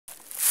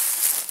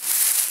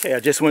Hey, I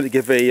just wanted to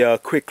give a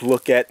quick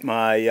look at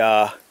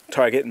my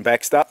target and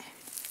backstop.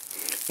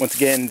 Once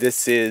again,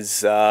 this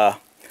is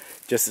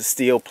just a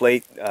steel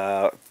plate,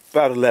 about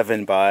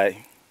 8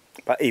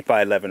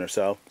 by 11 or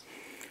so.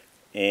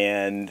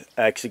 And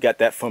I actually got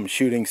that from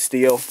Shooting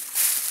Steel.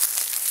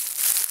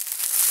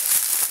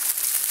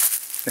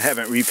 I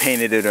haven't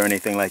repainted it or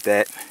anything like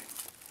that.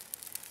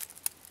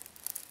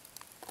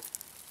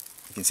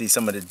 You can see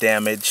some of the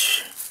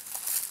damage.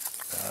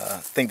 I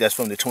think that's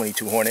from the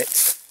 22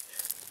 Hornets.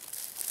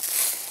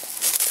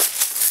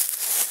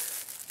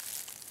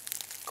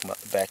 Come up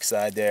the back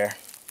side there.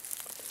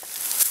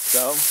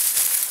 So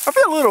I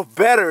feel a little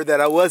better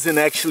that I wasn't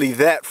actually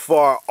that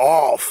far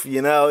off.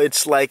 You know,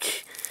 it's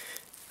like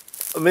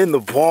I'm in the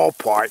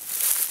ballpark.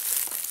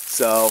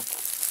 So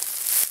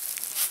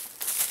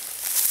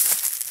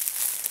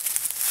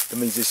that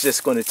means it's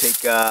just going to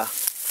take a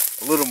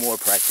little more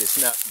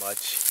practice, not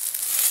much.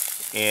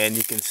 And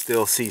you can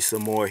still see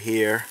some more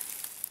here.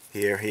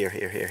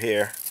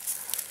 Here.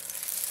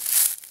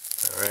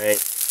 Alright,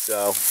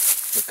 so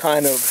we're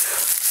kind of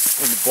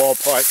in the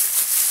ballpark,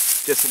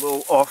 just a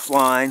little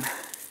offline,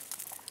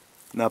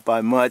 not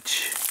by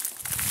much,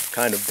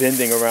 kind of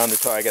bending around the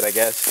target, I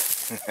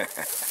guess.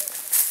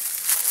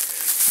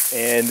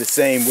 And the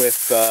same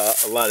with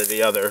a lot of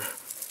the other,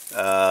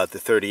 the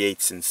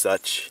 38s and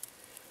such,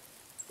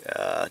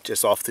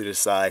 just off to the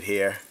side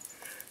here.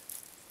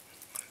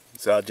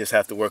 So I'll just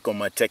have to work on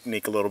my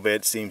technique a little bit.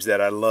 It seems that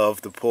I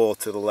love to pull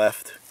to the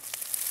left.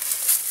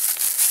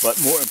 But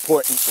more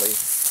importantly,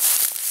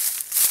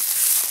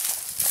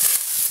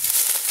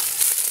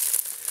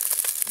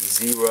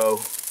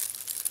 zero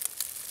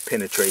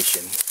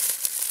penetration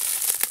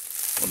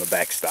on the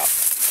backstop.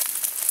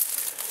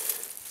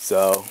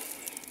 So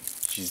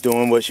she's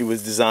doing what she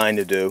was designed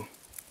to do.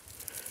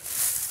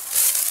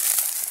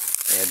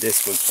 And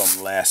this was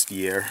from last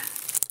year.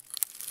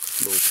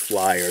 Little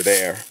flyer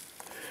there.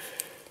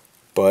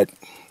 But,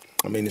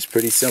 I mean, it's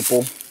pretty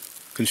simple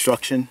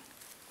construction.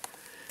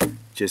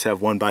 Just have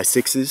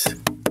 1x6s.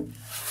 You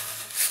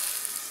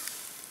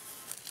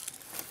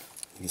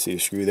can see the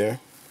screw there.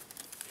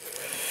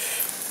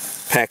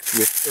 Packed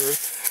with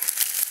earth.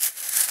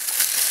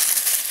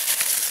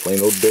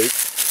 Plain old dirt.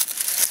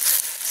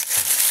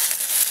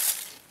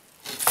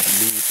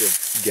 Leaves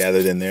have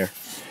gathered in there.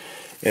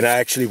 And I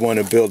actually want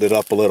to build it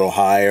up a little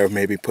higher.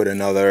 Maybe put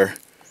another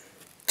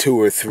 2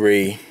 or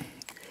 3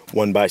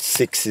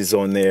 1x6s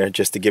on there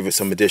just to give it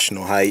some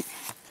additional height.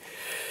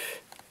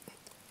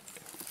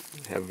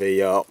 Have a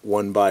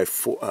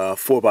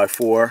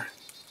 4x4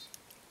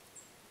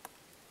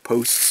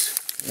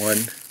 posts.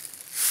 1,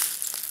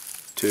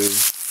 2,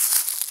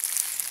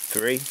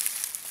 3.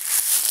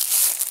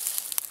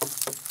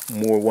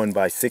 More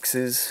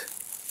 1x6s.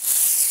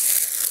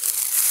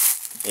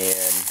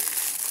 And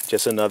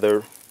just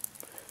another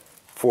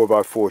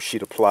 4x4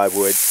 sheet of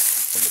plywood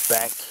on the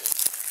back.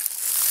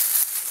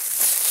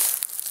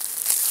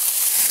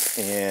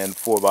 And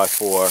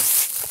 4x4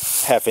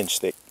 half-inch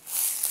thick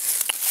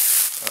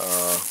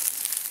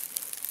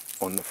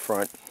on the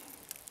front,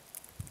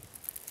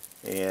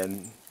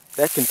 and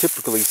that can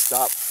typically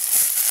stop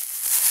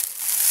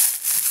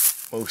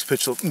most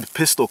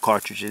pistol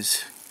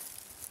cartridges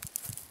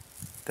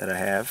that I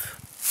have.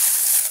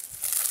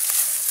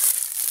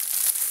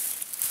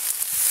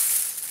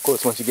 Of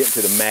course, once you get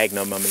into the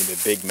Magnum, I mean the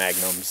big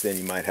Magnums, then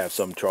you might have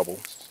some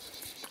trouble,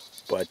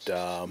 but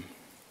I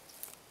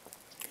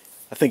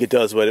think it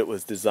does what it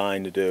was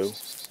designed to do,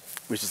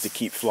 which is to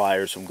keep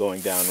flyers from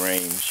going down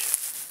range.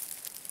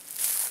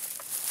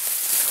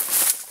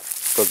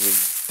 Because we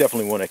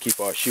definitely want to keep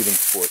our shooting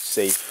sport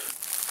safe.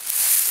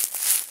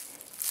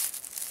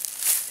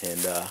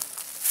 And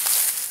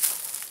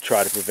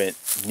try to prevent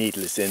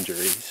needless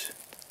injuries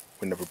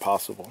whenever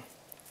possible.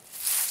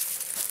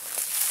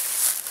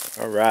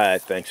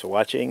 Alright, thanks for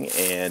watching,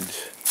 and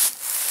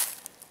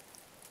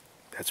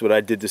that's what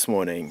I did this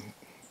morning.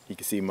 You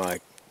can see my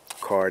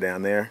car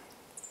down there.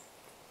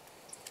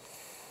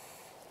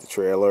 The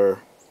trailer,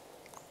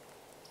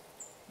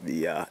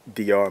 the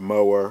DR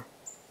mower,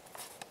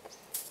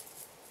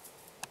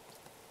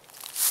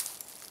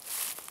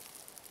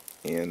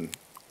 and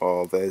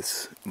all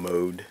this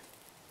mowed,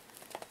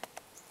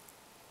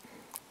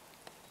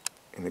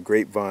 and the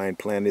grapevine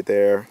planted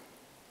there,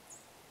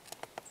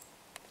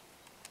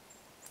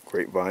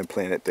 grapevine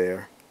planted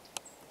there.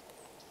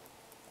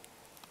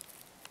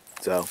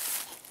 So,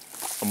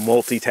 a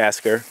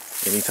multitasker.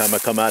 Anytime I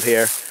come out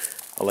here,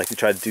 I like to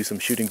try to do some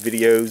shooting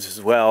videos as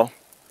well.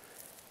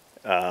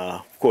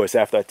 Of course,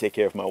 after I take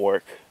care of my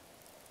work.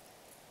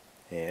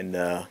 And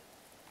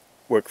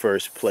work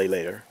first, play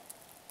later.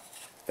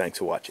 Thanks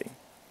for watching.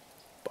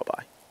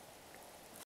 Bye-bye.